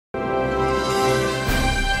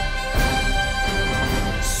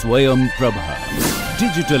Swayam Prabha.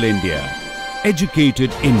 Digital India.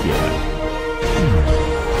 Educated India.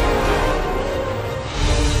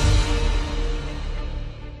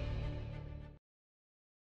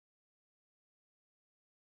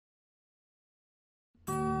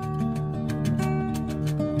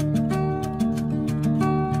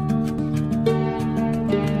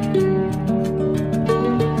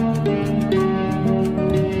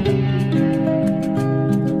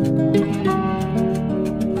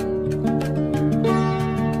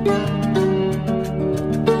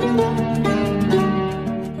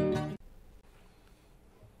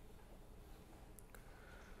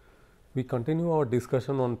 We continue our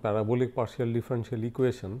discussion on parabolic partial differential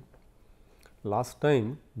equation. Last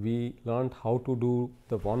time we learned how to do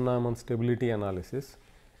the von Neumann stability analysis,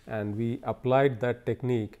 and we applied that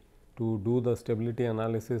technique to do the stability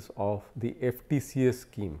analysis of the FTCS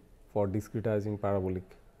scheme for discretizing parabolic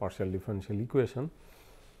partial differential equation.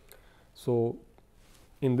 So,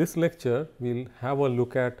 in this lecture we will have a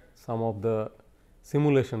look at some of the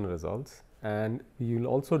simulation results, and we will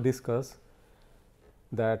also discuss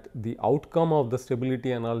that the outcome of the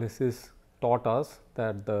stability analysis taught us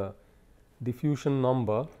that the diffusion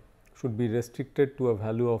number should be restricted to a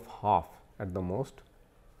value of half at the most.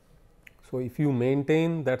 So, if you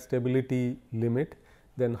maintain that stability limit,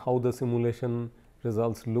 then how the simulation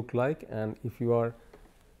results look like, and if you are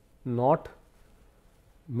not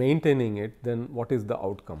maintaining it, then what is the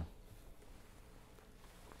outcome.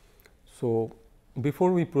 So,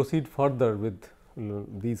 before we proceed further with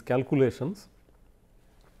these calculations,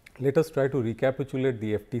 let us try to recapitulate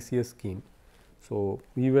the FTCS scheme. So,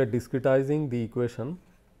 we were discretizing the equation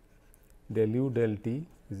del u del t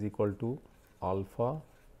is equal to alpha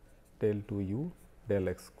del 2 u del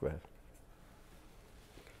x square.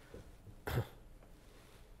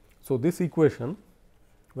 So, this equation,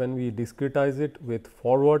 when we discretize it with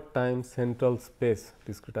forward time central space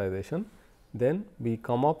discretization, then we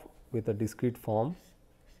come up with a discrete form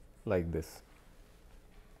like this.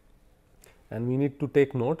 And we need to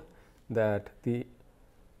take note that the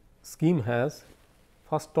scheme has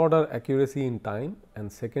first order accuracy in time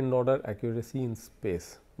and second order accuracy in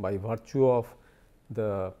space by virtue of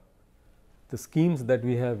the schemes that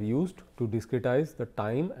we have used to discretize the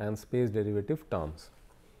time and space derivative terms.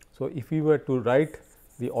 So, if we were to write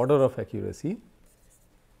the order of accuracy,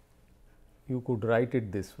 you could write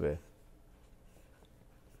it this way.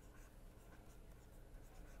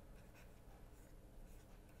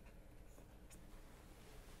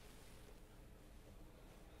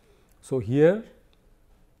 So, here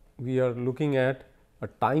we are looking at a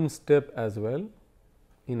time step as well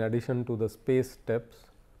in addition to the space steps,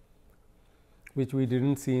 which we did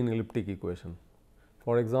not see in elliptic equation.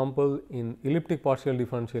 For example, in elliptic partial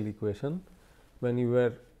differential equation, when you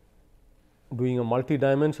were doing a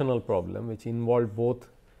multidimensional problem which involved both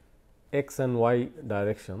x and y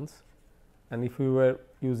directions, and if we were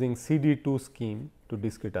using CD2 scheme to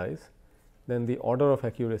discretize, then the order of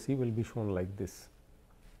accuracy will be shown like this.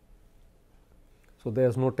 So, there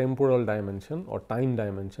is no temporal dimension or time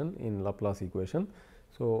dimension in Laplace equation.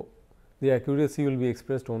 So, the accuracy will be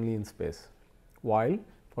expressed only in space, while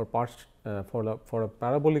for a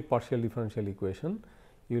parabolic partial differential equation,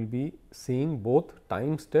 you will be seeing both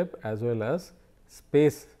time step as well as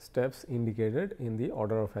space steps indicated in the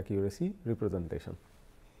order of accuracy representation.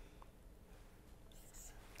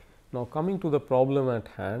 Now, coming to the problem at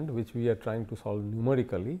hand, which we are trying to solve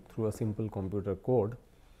numerically through a simple computer code.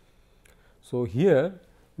 So, here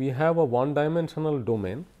we have a one dimensional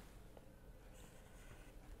domain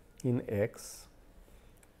in x.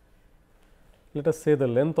 Let us say the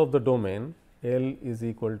length of the domain L is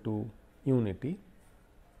equal to unity,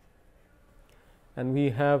 and we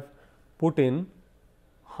have put in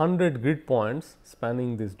 100 grid points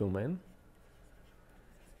spanning this domain.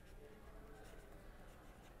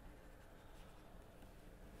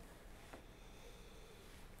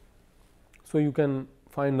 So, you can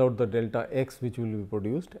find out the delta x which will be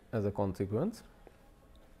produced as a consequence,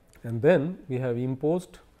 and then we have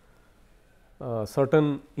imposed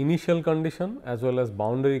certain initial condition as well as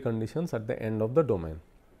boundary conditions at the end of the domain.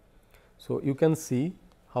 So, you can see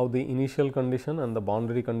how the initial condition and the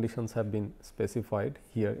boundary conditions have been specified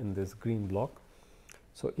here in this green block.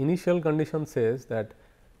 So, initial condition says that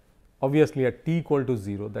obviously at t equal to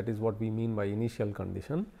 0, that is what we mean by initial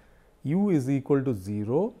condition, u is equal to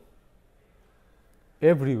 0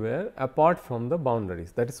 everywhere apart from the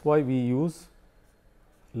boundaries. That is why we use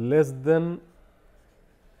less than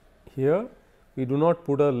here, we do not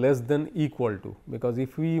put a less than equal to, because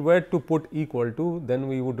if we were to put equal to, then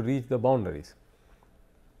we would reach the boundaries.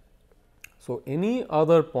 So, any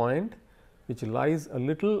other point which lies a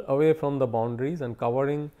little away from the boundaries and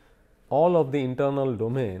covering all of the internal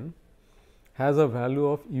domain, has a value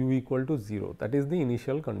of u equal to 0. That is the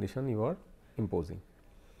initial condition you are imposing.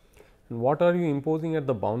 And what are you imposing at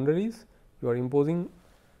the boundaries? You are imposing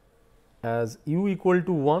as u equal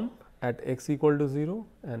to 1 at x equal to 0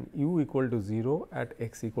 and u equal to 0 at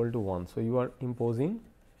x equal to 1. So, you are imposing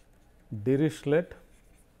Dirichlet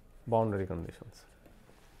boundary conditions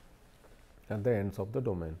at the ends of the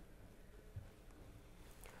domain.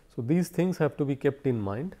 So, these things have to be kept in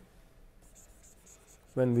mind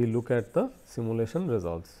when we look at the simulation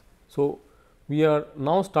results. So, we are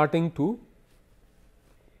now starting to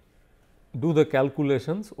do the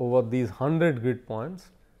calculations over these 100 grid points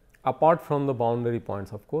apart from the boundary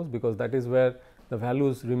points, of course, because that is where the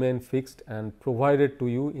values remain fixed and provided to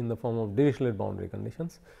you in the form of Dirichlet boundary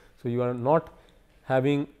conditions. So, you are not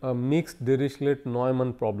having a mixed Dirichlet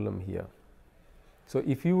Neumann problem here. So,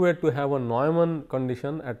 if you were to have a Neumann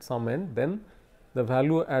condition at some end, then the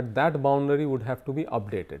value at that boundary would have to be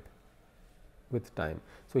updated with time.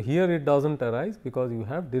 So, here it does not arise because you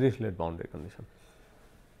have Dirichlet boundary condition.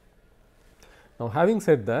 Now, having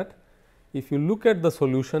said that, if you look at the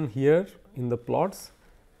solution here in the plots,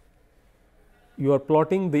 you are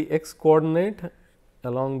plotting the x coordinate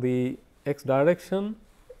along the x direction,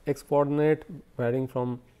 x coordinate varying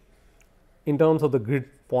from in terms of the grid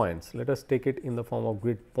points. Let us take it in the form of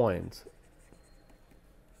grid points.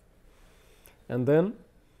 And then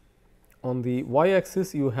on the y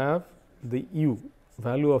axis you have the u,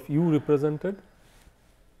 value of u represented,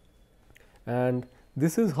 and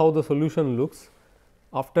this is how the solution looks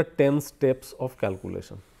after 10 steps of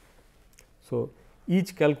calculation. So,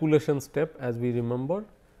 each calculation step, as we remember,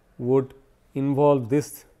 would involve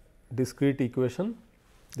this discrete equation.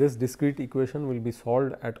 This discrete equation will be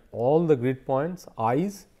solved at all the grid points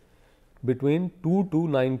i's between 2 to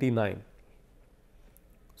 99.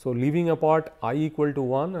 So, leaving apart I equal to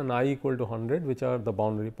 1 and I equal to 100, which are the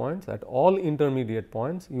boundary points, at all intermediate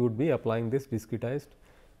points you would be applying this discretized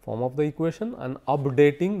form of the equation and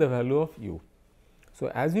updating the value of u. So,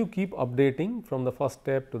 as you keep updating from the first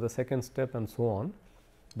step to the second step and so on,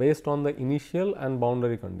 based on the initial and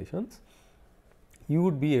boundary conditions, you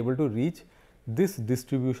would be able to reach this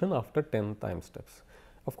distribution after 10 time steps.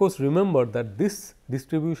 Of course, remember that this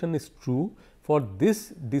distribution is true for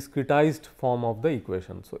this discretized form of the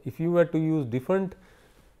equation. So, if you were to use different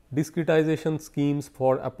discretization schemes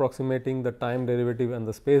for approximating the time derivative and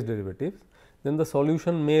the space derivatives, then the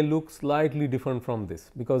solution may look slightly different from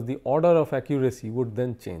this, because the order of accuracy would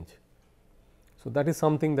then change. So, that is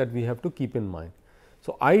something that we have to keep in mind.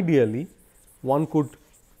 So, ideally one could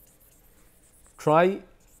try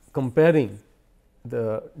comparing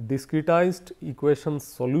the discretized equation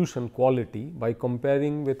solution quality by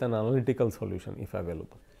comparing with an analytical solution if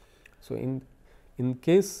available. So, in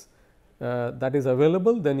case that is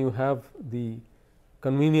available, then you have the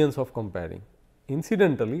convenience of comparing.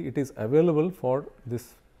 Incidentally, it is available for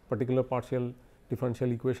this particular partial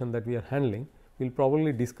differential equation that we are handling. We will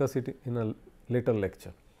probably discuss it in a later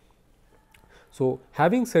lecture. So,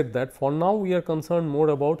 having said that, for now we are concerned more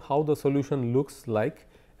about how the solution looks like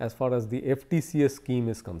as far as the FTCS scheme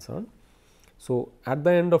is concerned. So, at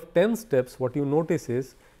the end of 10 steps, what you notice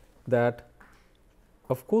is that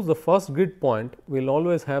of course, the first grid point will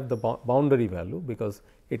always have the boundary value, because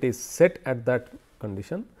it is set at that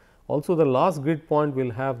condition. Also, the last grid point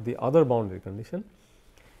will have the other boundary condition,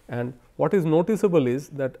 and what is noticeable is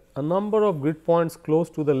that a number of grid points close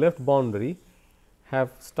to the left boundary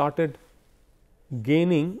have started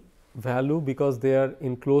gaining value because they are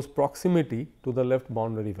in close proximity to the left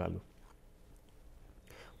boundary value,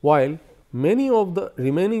 while many of the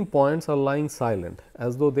remaining points are lying silent,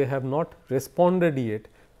 as though they have not responded yet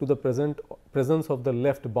to the presence of the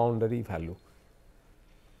left boundary value.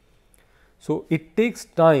 So, it takes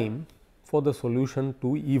time for the solution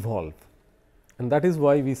to evolve, and that is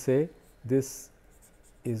why we say this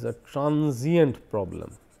is a transient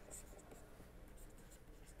problem.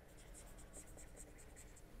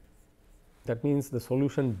 That means, the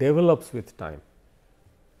solution develops with time.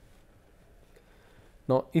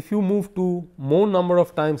 Now, if you move to more number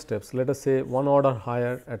of time steps, let us say one order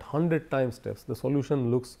higher at 100 time steps, the solution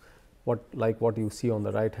looks like what you see on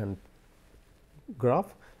the right hand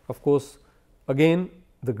graph. Of course, again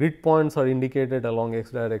the grid points are indicated along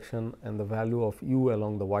x direction and the value of u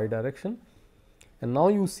along the y direction. And now,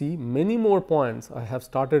 you see many more points have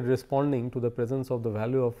started responding to the presence of the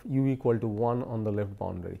value of u equal to 1 on the left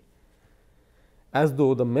boundary, as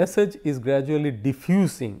though the message is gradually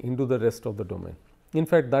diffusing into the rest of the domain. In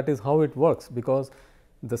fact, that is how it works, because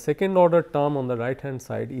the second order term on the right hand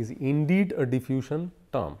side is indeed a diffusion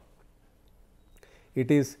term.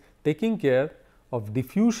 It is taking care of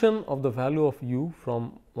diffusion of the value of u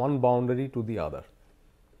from one boundary to the other.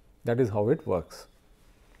 That is how it works.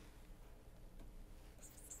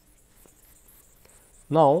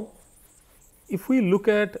 Now, if we look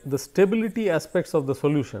at the stability aspects of the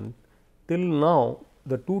solution, till now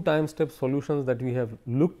the two time step solutions that we have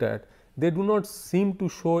looked at, they do not seem to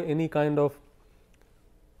show any kind of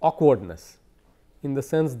awkwardness, in the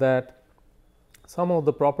sense that some of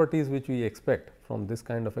the properties which we expect from this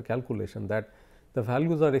kind of a calculation, that the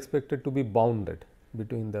values are expected to be bounded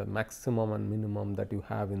between the maximum and minimum that you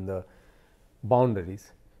have in the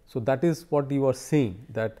boundaries. So, that is what you are seeing,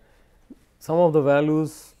 that some of the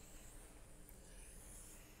values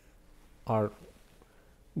are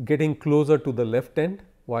getting closer to the left end,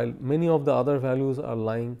 while many of the other values are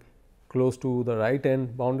lying close to the right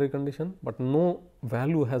end boundary condition, but no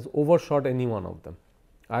value has overshot any one of them,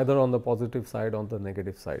 either on the positive side or the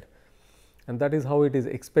negative side, and that is how it is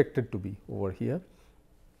expected to be over here.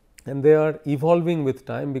 And they are evolving with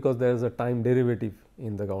time, because there is a time derivative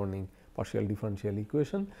in the governing partial differential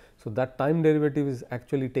equation. So, that time derivative is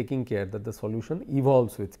actually taking care that the solution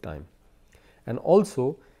evolves with time, and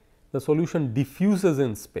also the solution diffuses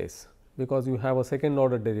in space, because you have a second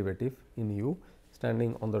order derivative in u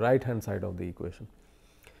standing on the right hand side of the equation.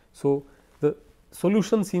 So, the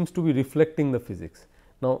solution seems to be reflecting the physics.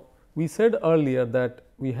 Now, we said earlier that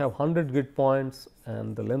we have 100 grid points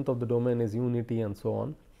and the length of the domain is unity and so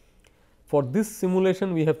on. For this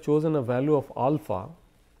simulation, we have chosen a value of alpha,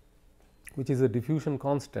 which is a diffusion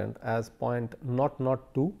constant, as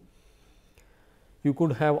 0.002. You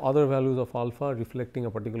could have other values of alpha reflecting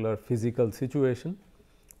a particular physical situation,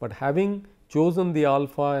 but having chosen the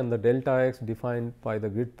alpha and the delta x defined by the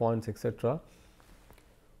grid points etc.,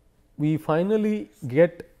 we finally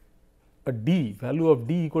get a d value of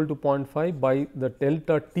d equal to 0.5 by the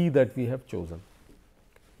delta t that we have chosen,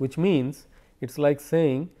 which means it is like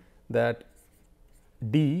saying that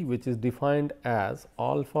d, which is defined as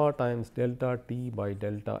alpha times delta t by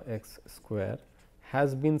delta x square,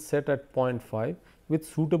 has been set at 0.5 with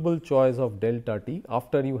suitable choice of delta t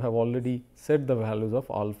after you have already set the values of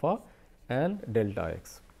alpha and delta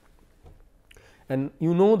x. And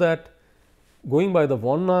you know that going by the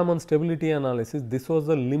von Neumann stability analysis, this was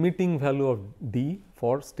the limiting value of d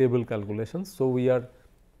for stable calculations. So, we are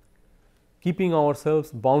keeping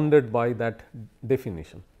ourselves bounded by that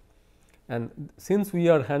definition. And since we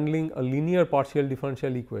are handling a linear partial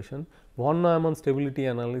differential equation, von Neumann stability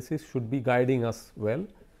analysis should be guiding us well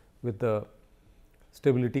with the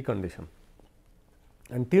stability condition.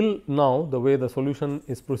 Until now, the way the solution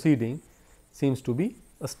is proceeding seems to be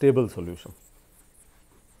a stable solution.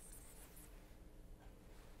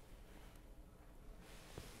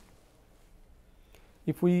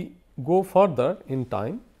 If we go further in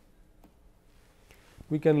time,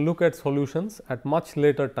 we can look at solutions at much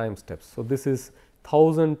later time steps. So, this is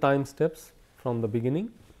 1000 time steps from the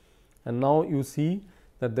beginning, and now you see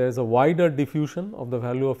that there is a wider diffusion of the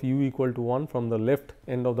value of u equal to 1 from the left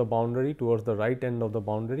end of the boundary towards the right end of the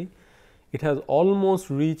boundary. It has almost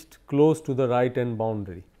reached close to the right end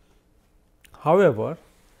boundary. However,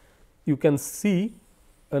 you can see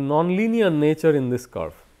a nonlinear nature in this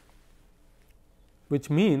curve, which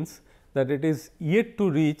means that it is yet to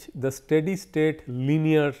reach the steady state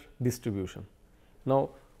linear distribution. Now,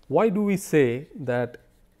 why do we say that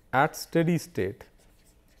at steady state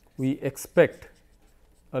we expect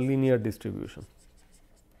a linear distribution?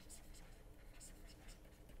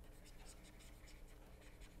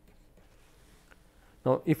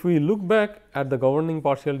 Now, if we look back at the governing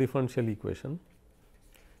partial differential equation,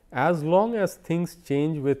 as long as things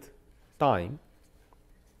change with time,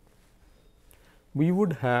 we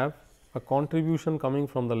would have a contribution coming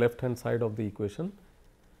from the left hand side of the equation,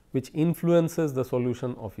 which influences the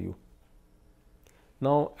solution of u.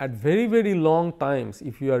 Now, at very long times,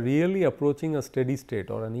 if you are really approaching a steady state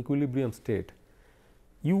or an equilibrium state,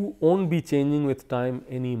 you will not be changing with time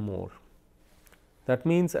anymore. That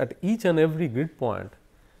means, at each and every grid point,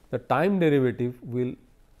 the time derivative will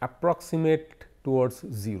approximate towards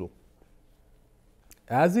 0.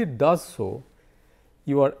 As it does so,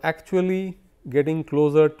 you are actually getting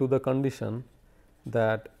closer to the condition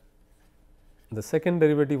that the second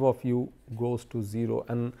derivative of u goes to 0,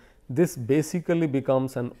 and this basically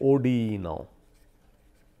becomes an ODE now,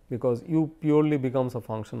 because u purely becomes a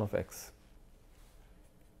function of x.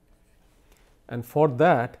 And for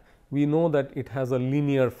that, we know that it has a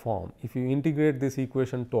linear form. If you integrate this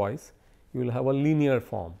equation twice, you will have a linear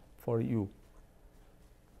form for u.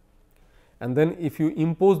 And then if you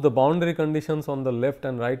impose the boundary conditions on the left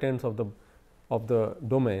and right ends of the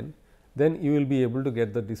domain, then you will be able to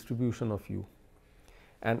get the distribution of u.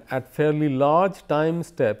 and at fairly large time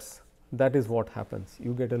steps, that is what happens,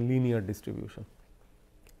 you get a linear distribution.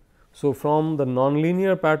 So, from the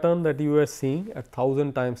nonlinear pattern that you are seeing at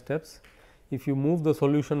 1000 time steps, if you move the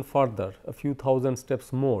solution further a few thousand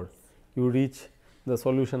steps more, you reach the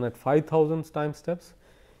solution at 5000 time steps.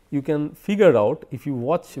 You can figure out, if you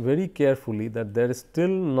watch very carefully, that there is still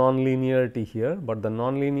nonlinearity here, but the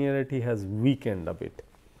nonlinearity has weakened a bit.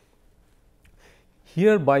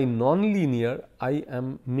 Here by nonlinear, I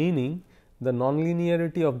am meaning the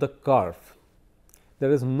nonlinearity of the curve.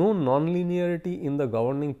 There is no nonlinearity in the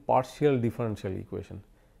governing partial differential equation.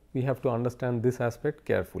 We have to understand this aspect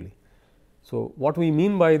carefully. So, what we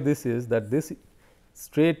mean by this is that this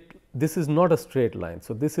is not a straight line.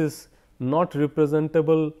 So, this is not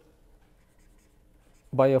representable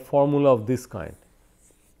by a formula of this kind.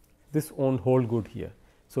 This will not hold good here.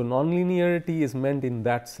 So, nonlinearity is meant in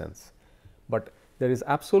that sense, but there is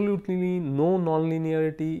absolutely no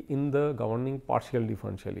nonlinearity in the governing partial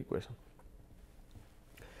differential equation.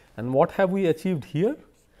 And what have we achieved here?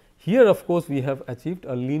 Here of course, we have achieved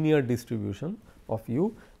a linear distribution of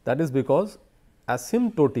u, that is because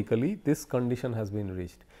asymptotically this condition has been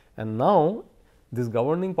reached, and now this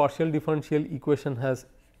governing partial differential equation has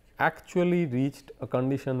actually reached a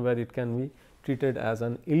condition where it can be treated as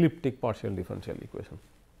an elliptic partial differential equation.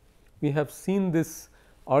 We have seen this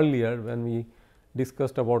earlier when we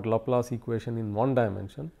discussed about Laplace equation in one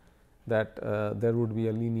dimension, that there would be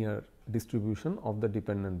a linear distribution of the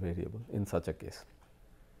dependent variable in such a case.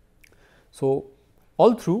 So,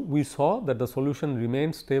 all through we saw that the solution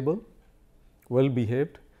remained stable, well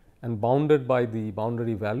behaved and bounded by the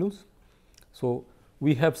boundary values. So,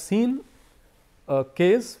 we have seen a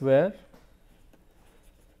case where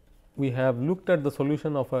we have looked at the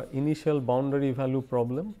solution of an initial boundary value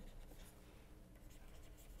problem.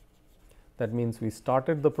 That means, we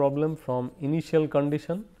started the problem from initial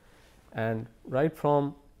condition, and right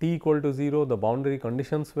from t equal to 0 the boundary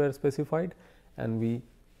conditions were specified, and we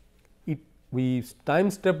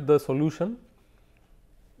time stepped the solution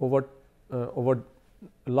over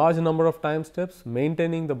large number of time steps,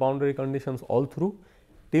 maintaining the boundary conditions all through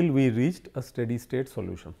till we reached a steady state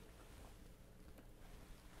solution.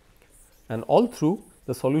 And all through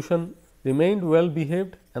the solution remained well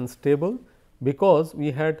behaved and stable, because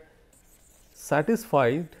we had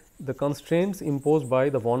satisfied the constraints imposed by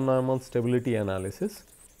the von Neumann stability analysis,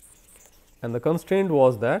 and the constraint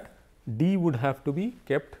was that d would have to be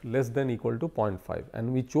kept less than equal to 0.5,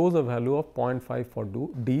 and we chose a value of 0.5 for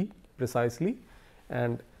d precisely,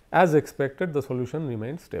 and as expected the solution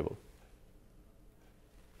remained stable.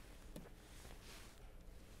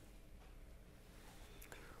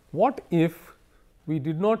 What if we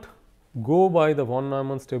did not go by the von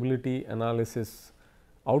Neumann stability analysis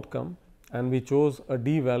outcome, and we chose a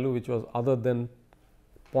d value which was other than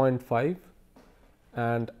 0.5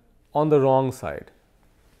 and on the wrong side,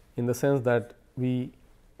 in the sense that we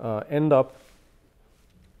end up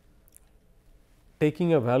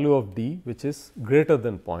taking a value of d which is greater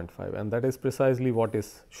than 0.5, and that is precisely what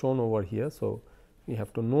is shown over here. So, we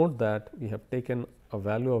have to note that we have taken a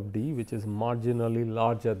value of d which is marginally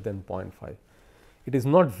larger than 0.5. It is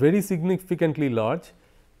not very significantly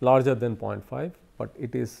larger than 0.5, but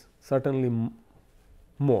it is certainly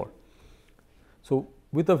more. So,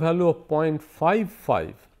 with a value of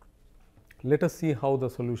 0.55, let us see how the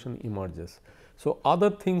solution emerges. So, other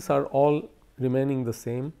things are all remaining the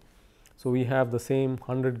same. So, we have the same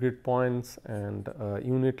 100 grid points and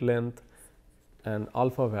unit length and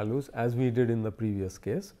alpha values as we did in the previous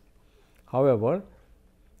case. However,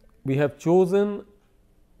 we have chosen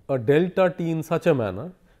a delta t in such a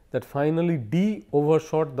manner that finally d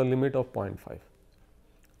overshot the limit of 0.5.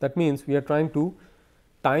 That means, we are trying to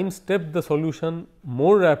time step the solution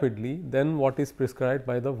more rapidly than what is prescribed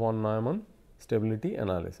by the von Neumann stability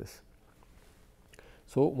analysis.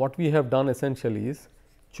 So, what we have done essentially is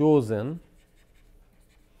chosen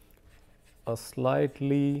a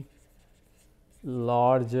slightly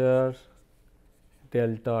larger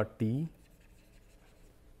delta t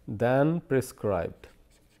than prescribed,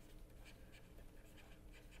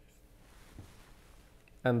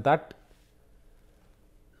 and that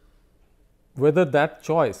whether that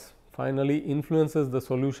choice finally influences the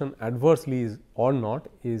solution adversely or not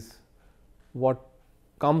is what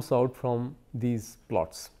comes out from these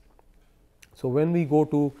plots. So, when we go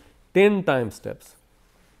to 10 time steps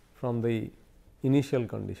from the initial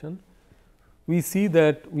condition, we see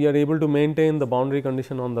that we are able to maintain the boundary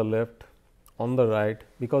condition on the left, on the right,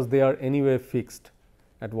 because they are anyway fixed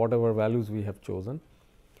at whatever values we have chosen.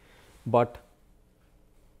 But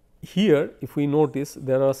here if we notice,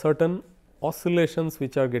 there are certain oscillations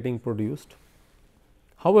which are getting produced.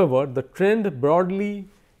 However, the trend broadly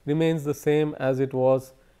remains the same as it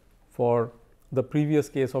was for the previous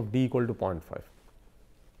case of d equal to 0.5.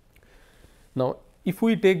 Now, if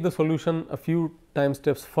we take the solution a few time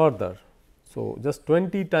steps further, so just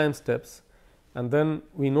 20 time steps, and then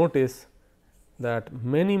we notice that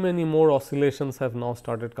many more oscillations have now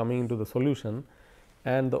started coming into the solution,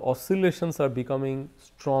 and the oscillations are becoming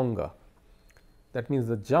stronger. That means,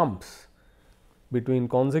 the jumps between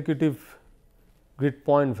consecutive grid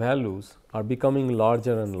point values are becoming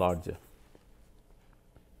larger and larger.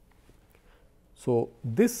 So,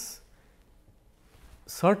 this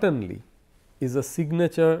certainly is a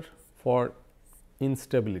signature for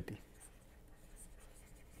instability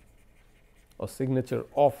or signature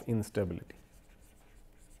of instability.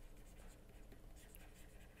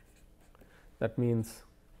 That means,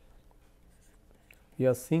 we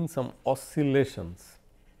are seeing some oscillations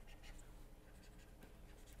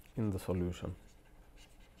in the solution.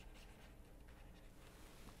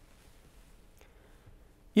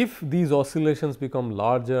 If these oscillations become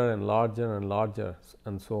larger and larger and larger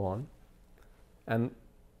and so on, and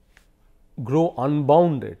grow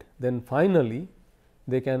unbounded, then finally,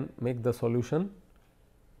 they can make the solution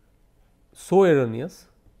so erroneous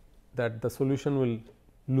that the solution will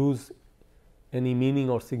lose any meaning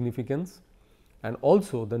or significance, and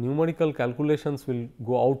also the numerical calculations will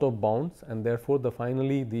go out of bounds, and therefore,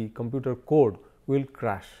 finally the computer code will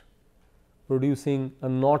crash, producing a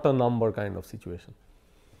not a number kind of situation.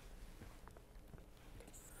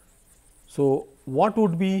 So, what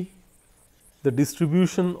would be the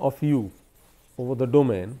distribution of u over the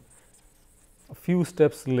domain a few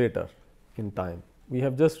steps later in time? We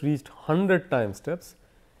have just reached 100 time steps,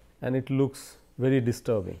 and it looks very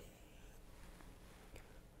disturbing.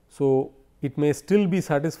 So, it may still be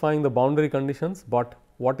satisfying the boundary conditions, but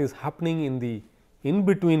what is happening in the in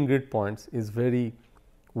between grid points is very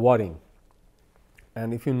worrying.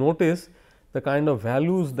 And if you notice the kind of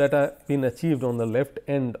values that have been achieved on the left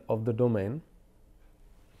end of the domain,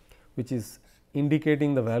 which is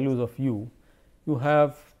indicating the values of u, you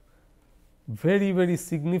have very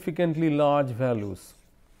significantly large values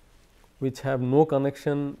which have no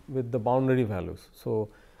connection with the boundary values. So,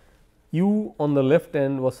 u on the left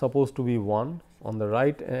end was supposed to be 1, on the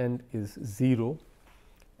right end is 0,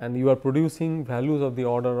 and you are producing values of the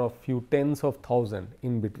order of few tens of thousand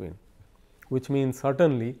in between, which means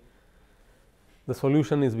certainly the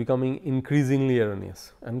solution is becoming increasingly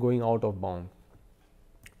erroneous and going out of bound.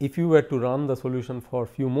 If you were to run the solution for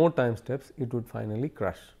few more time steps, it would finally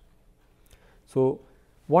crash. So,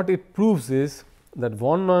 what it proves is that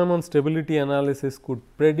von Neumann stability analysis could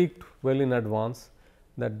predict well in advance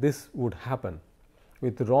that this would happen.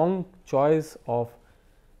 With wrong choice of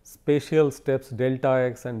spatial steps delta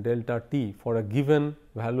x and delta t for a given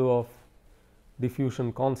value of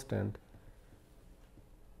diffusion constant,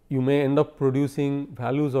 you may end up producing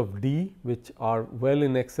values of d which are well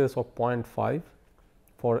in excess of 0.5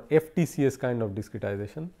 for FTCS kind of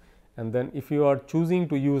discretization, and then if you are choosing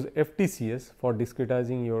to use FTCS for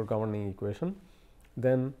discretizing your governing equation,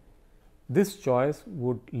 then this choice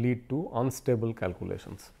would lead to unstable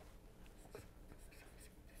calculations.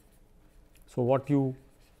 So, what you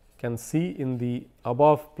can see in the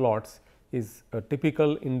above plots is a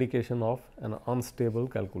typical indication of an unstable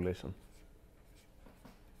calculation.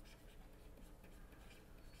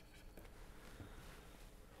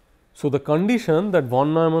 So, the condition that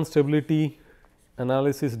von Neumann stability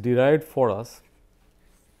analysis derived for us,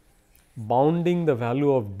 bounding the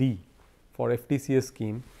value of d for FTCS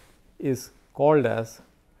scheme, is called as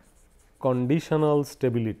conditional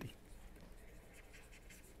stability.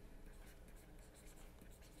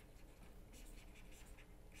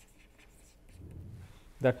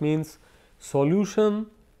 That means, solution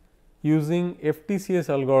using FTCS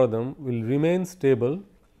algorithm will remain stable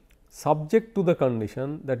subject to the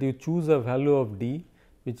condition that you choose a value of d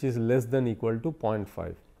which is less than equal to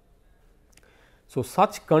 0.5. So,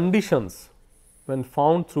 such conditions when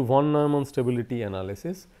found through von Neumann stability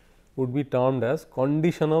analysis would be termed as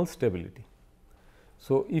conditional stability.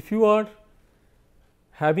 So, if you are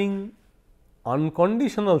having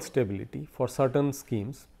unconditional stability for certain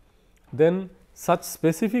schemes, then such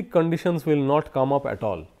specific conditions will not come up at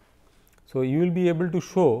all. So, you will be able to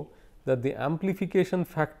show that the amplification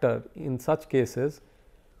factor in such cases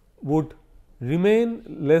would remain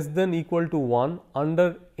less than equal to 1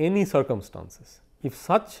 under any circumstances. If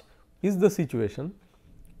such is the situation,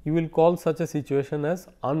 you will call such a situation as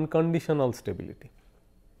unconditional stability.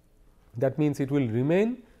 That means, it will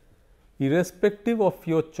remain irrespective of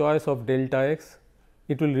your choice of delta x,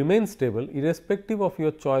 it will remain stable irrespective of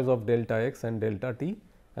your choice of delta x and delta t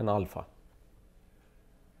and alpha.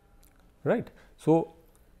 right. So,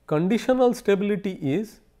 conditional stability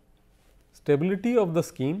is stability of the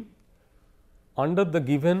scheme under the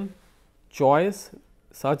given choice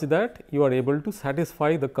such that you are able to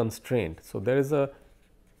satisfy the constraint. So, there is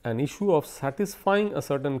an issue of satisfying a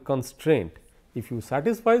certain constraint. If you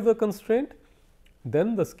satisfy the constraint,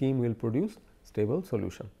 then the scheme will produce stable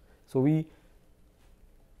solution. So, we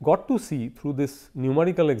got to see through this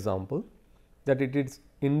numerical example that it is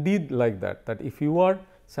indeed like that, that if you are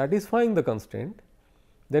satisfying the constraint,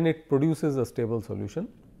 then it produces a stable solution.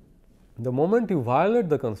 The moment you violate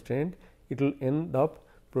the constraint, it will end up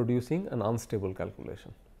producing an unstable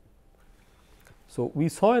calculation. So, we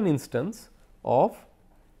saw an instance of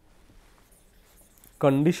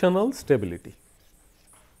conditional stability.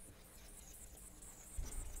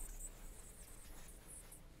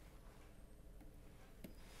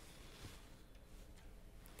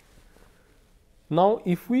 Now,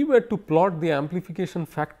 if we were to plot the amplification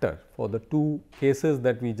factor for the two cases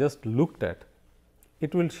that we just looked at,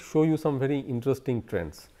 it will show you some very interesting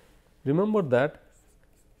trends. Remember that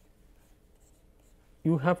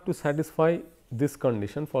you have to satisfy this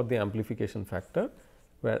condition for the amplification factor,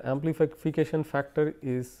 where amplification factor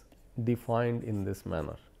is defined in this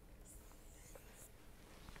manner.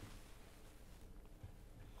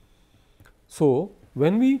 So,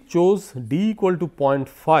 when we chose d equal to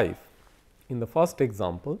 0.5 in the first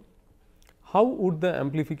example, how would the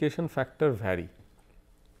amplification factor vary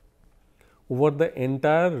over the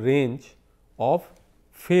entire range of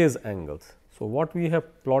phase angles? So, what we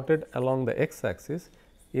have plotted along the x axis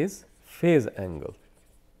is phase angle.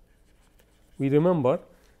 We remember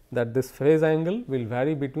that this phase angle will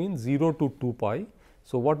vary between 0 to 2 pi.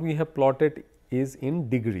 So, what we have plotted is in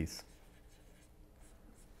degrees.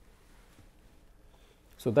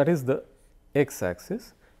 So, that is the x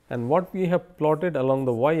axis, and what we have plotted along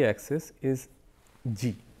the y axis is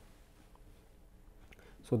g.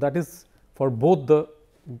 So, that is for both the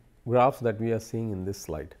graphs that we are seeing in this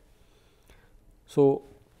slide. So,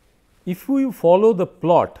 if we follow the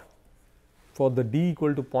plot for the d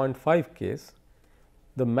equal to 0.5 case,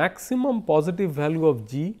 the maximum positive value of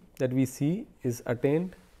g that we see is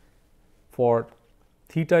attained for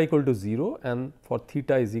theta equal to 0 and for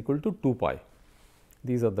theta is equal to 2 pi.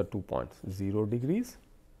 These are the 2 points, 0 degrees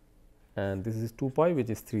and this is 2 pi, which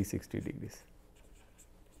is 360 degrees.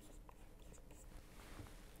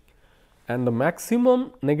 And the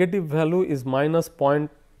maximum negative value is minus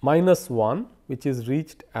 1, which is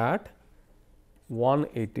reached at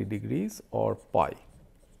 180 degrees or pi.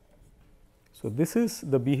 So, this is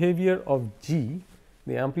the behavior of G,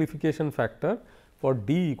 the amplification factor for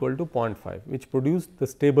d equal to 0.5, which produced the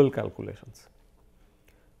stable calculations.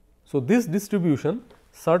 So, this distribution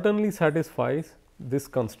certainly satisfies this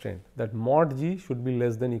constraint that mod G should be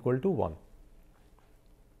less than equal to 1,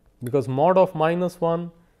 because mod of minus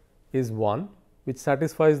 1 is 1, which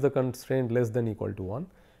satisfies the constraint less than equal to 1,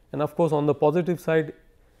 and of course, on the positive side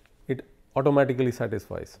it automatically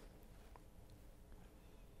satisfies.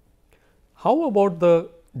 How about the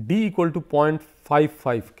d equal to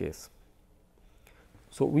 0.55 case?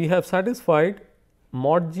 So, we have satisfied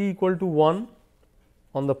mod G equal to 1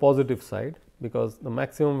 on the positive side, because the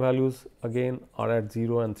maximum values again are at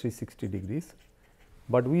 0 and 360 degrees,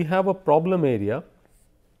 but we have a problem area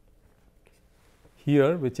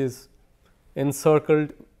here which is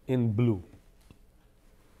encircled in blue,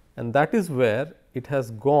 and that is where it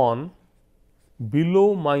has gone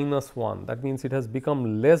below minus 1. That means, it has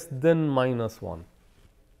become less than minus 1.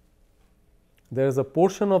 There is a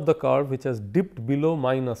portion of the curve which has dipped below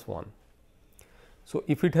minus 1. So,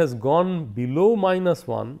 if it has gone below minus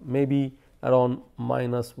 1, maybe around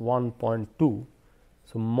minus 1.2.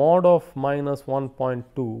 So, mod of minus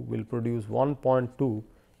 1.2 will produce 1.2,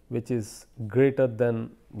 which is greater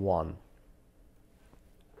than 1.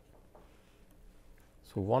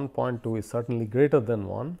 So, 1.2 is certainly greater than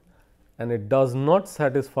 1, and it does not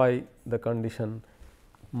satisfy the condition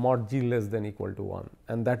mod G less than equal to 1,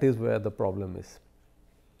 and that is where the problem is.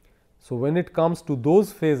 So, when it comes to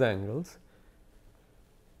those phase angles,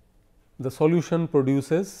 the solution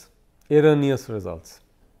produces erroneous results,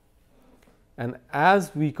 and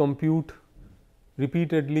as we compute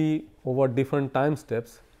repeatedly over different time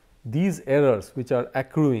steps, these errors which are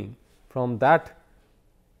accruing from that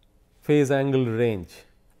phase angle range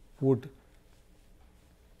would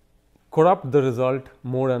corrupt the result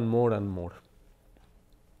more and more and more.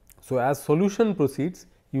 So, as solution proceeds,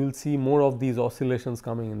 you will see more of these oscillations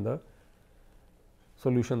coming in the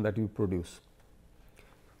solution that you produce.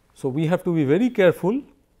 So, we have to be very careful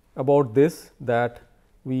about this, that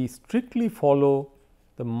we strictly follow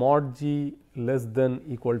the mod G less than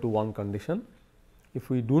equal to 1 condition, If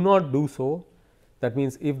we do not do so, that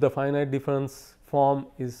means if the finite difference form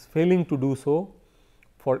is failing to do so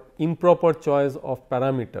for improper choice of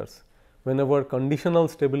parameters whenever conditional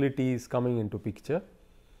stability is coming into picture,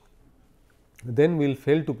 then we will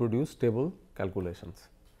fail to produce stable calculations.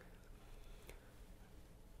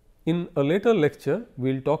 In a later lecture,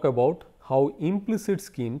 we will talk about how implicit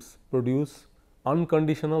schemes produce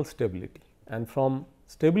unconditional stability, and from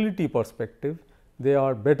stability perspective they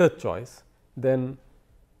are better choice than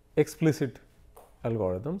explicit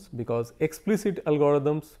algorithms, because explicit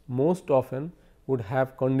algorithms most often would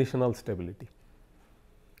have conditional stability.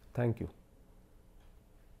 Thank you.